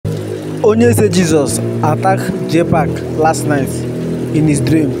Onyeze Jesus attacked jpac last night in his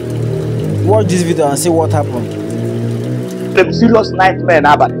dream. Watch this video and see what happened. A serious nightmare.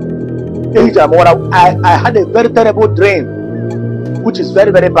 I had a very terrible dream, which is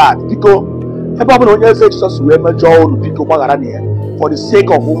very, very bad. Because Onyeze Jesus for the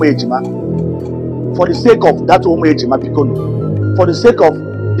sake of for the sake of that for the sake of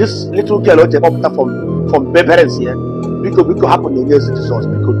this little girl from parents here, because happen Onyeze Jesus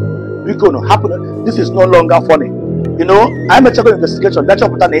because no happen. This is no longer funny. You know, I'm a check investigation. That's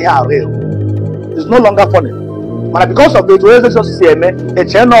what I'm real. It's no longer funny. But because of the Onyeze Jesus a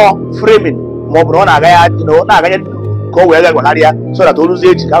channel framing, more you know, go where I go so that all lose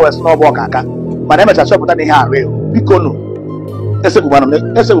age. I was no more kaka. But I'm a check what I'm real. Because no,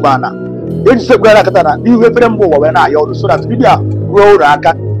 Esebana. You say where Katana, you refer them more when I order so that media grow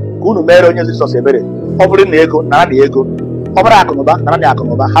raka, Gunu Mero Jesus was a very over Nego, Naniego, over Akonoba,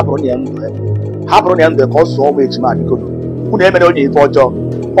 Nanakonoba, Habronian, the cost so much money. Who never only for job.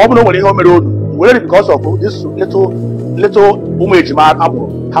 Only home road, whether because of this little image man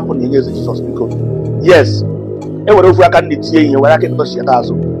happened in Jesus because yes, every if I can see you where I can push it.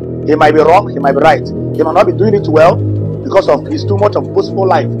 He might be wrong, he might be right, he might not be doing it well because of his too much of possible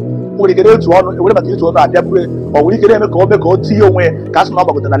life. We get to one, we never get to one or we get a go to your way, cast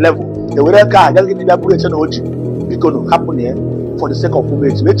number with a level. The way I just get that bridge and because happen here for the sake of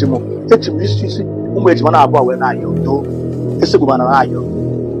image, let him image one hour when I do. It's a woman and I.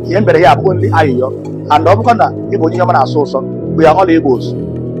 He ain't better have only I and Obana, if only human are so we are all able.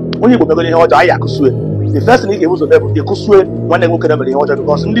 When you go to order, I could swim. The first thing he was able to swim when they look at them in order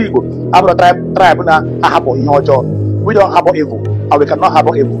because in legal, I'm a tribe now, I have in order. We don't have evil, and we cannot have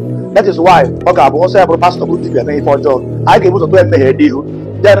evil. That is why okay, I've also have a pastor who did me for job. I gave us a 12 deal.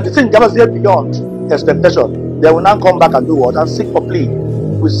 Then the thing goes beyond expectation. They will now come back and do what? And seek for plea.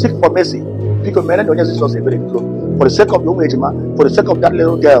 We seek for mercy. Because men don't just say very good. For the sake of the woman, for the sake of that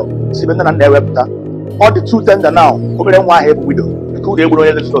little girl, see men and their weapon. All the two tender now, over them one have widow. Because they will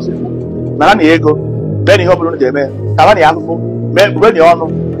not just say, Nana ego, Benny Homer, the man, Tavani Alpha, men ready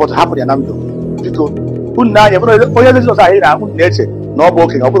on what happened in Amdo. Because who now you are here, nature. No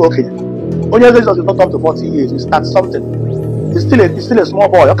working, okay. Onyeze Jesus is not up to 40 years. He starts something. He's still a small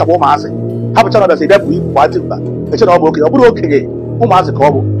boy. Have a child that say that we want him back. It's not working. Okay.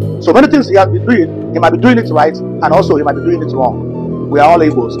 So many things he has been doing. He might be doing it right, and also he might be doing it wrong. We are all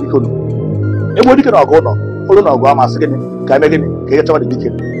able. Because everybody can go no. Hold on, go. I'm asking. Can I make it? Can you tell me the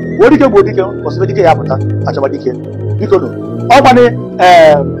detail? What did you do? Was the detail happen? I tell you the detail. Because all money.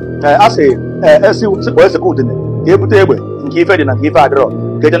 I say. Where's the good in it? Able. Give it and give it draw.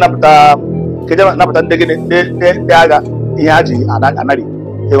 Get an up the aga, Yaji, and Anadi.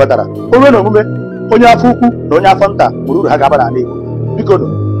 Evatara. Women, Onya Fuku, Nonya Fanta, Uru Hagabana. Because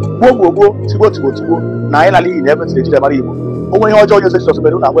go, Tibo, Nainali in every stage of Maribo. Only all Georgia says to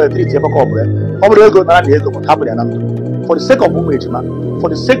Beruna, where 3 table corporate. Over the go, Nandi, what happened. For the sake of Umejima, for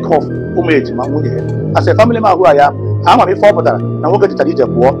the sake of Umejima, as a family man who I am, I'm a formatter, and we'll get to the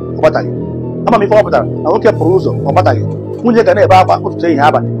war, or battalion. I'm a formatter, and we'll get Peruso, or battalion. Who can ever say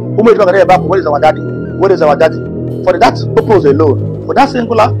happen? Who may talk about what is our daddy? What is our daddy? For that purpose alone, for that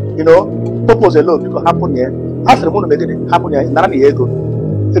singular, you know, purpose alone, because happen here, after the moon making happen here in Naniego.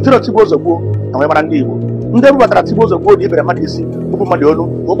 If you're not Tibos of Wood, and we're not evil. Never what Tibos of Wood, even a Madisi, Upumadiono,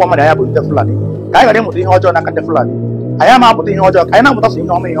 Upamana, I have with the Fulani. I am with the Hojo and the Fulani. I am out with the Hojo, I am with us in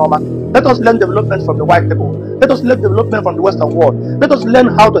Homa. Let us learn development from the white people. Let us learn development from the Western world. Let us learn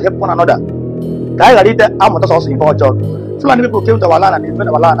how to help one another. I read that I'm also in Hojo. Fulani people came to our land and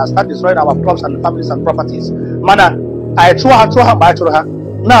invaded our land and started destroying our crops and families and properties. Mana, I throw her.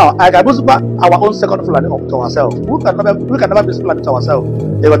 Now, I can boost back our own second Fulani up to ourselves. We can never be Fulani to ourselves.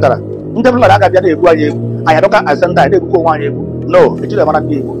 They were there. I had a center, they go one year. No, it is a man.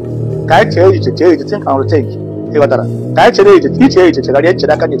 Can I tell you to think and retake? They were there. Can I tell you to teach you to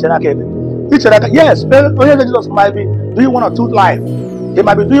yes, Jesus might be doing 1 or 2 life. He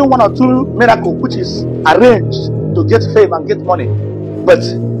might be doing 1 or 2 miracles, which is arranged to get fame and get money. But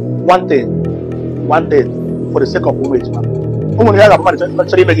one thing, for the sake of image, man. It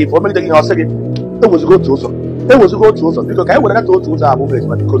was good to also. Because I would not go to our movies,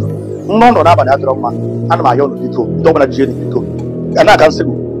 but because none of that drama and my own people, don't journey people. And I can say,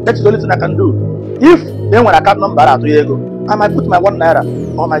 that's the only thing I can do. If then when I can't number out to Diego, I might put my 1 naira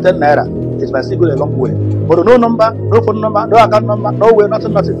or my 10 naira. It's my single a long way. But no number, no phone number, no account number, no way,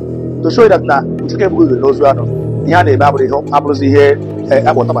 nothing. To show you that now, it's okay with those who are not. Here they babble here, about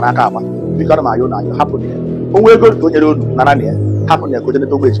Tabanaka, because my own happen here. Who will go to your own Narania, happen here, couldn't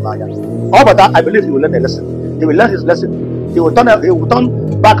do which Maya. Oh, but I believe he will learn a lesson. He will learn his lesson. He will turn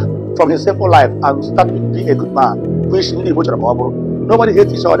back from from his simple life and start being a good man, which nobody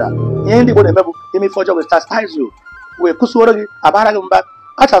hates each other. Anybody maybe for job will chastise you. We kusuori abaragumba.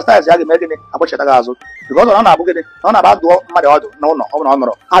 I chastise ya make it about Chatagazo because on about my order.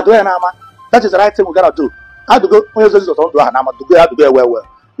 No. I do that is the right thing we gotta do. I do go to do well.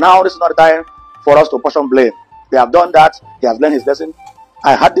 Now this is not the time for us to portion blame. We have done that. He has learned his lesson.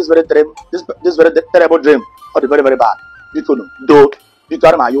 I had this very dream, this very terrible dream, or the very bad. You could do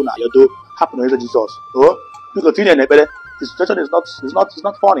because my you do happen to Jesus. Oh, you continue and the situation is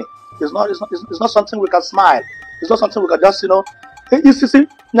not funny. It's not something we can smile. It's not something we can just you see,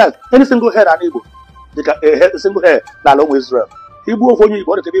 yes, any single hair and able. A single hair that along with Israel. Hebrew for you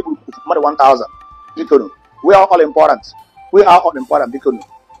bought to be able to more than 1,000. We are all important. We are all important.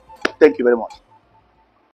 Thank you very much.